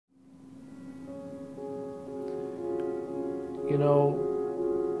You know,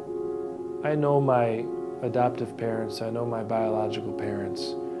 I know my adoptive parents, I know my biological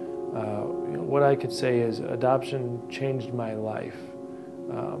parents. What I could say is adoption changed my life.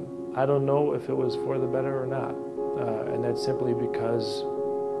 I don't know if it was for the better or not, and that's simply because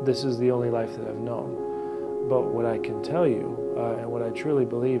this is the only life that I've known. But what I can tell you, and what I truly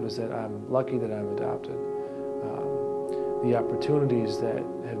believe, is that I'm lucky that I'm adopted. The opportunities that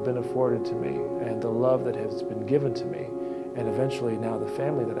have been afforded to me and the love that has been given to me, and eventually now the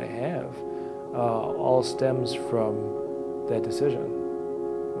family that I have, all stems from that decision.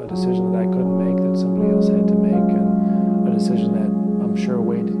 A decision that I couldn't make, that somebody else had to make, and a decision that I'm sure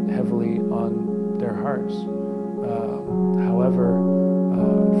weighed heavily on their hearts. However,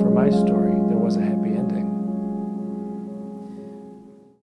 for my story, there was a happy ending.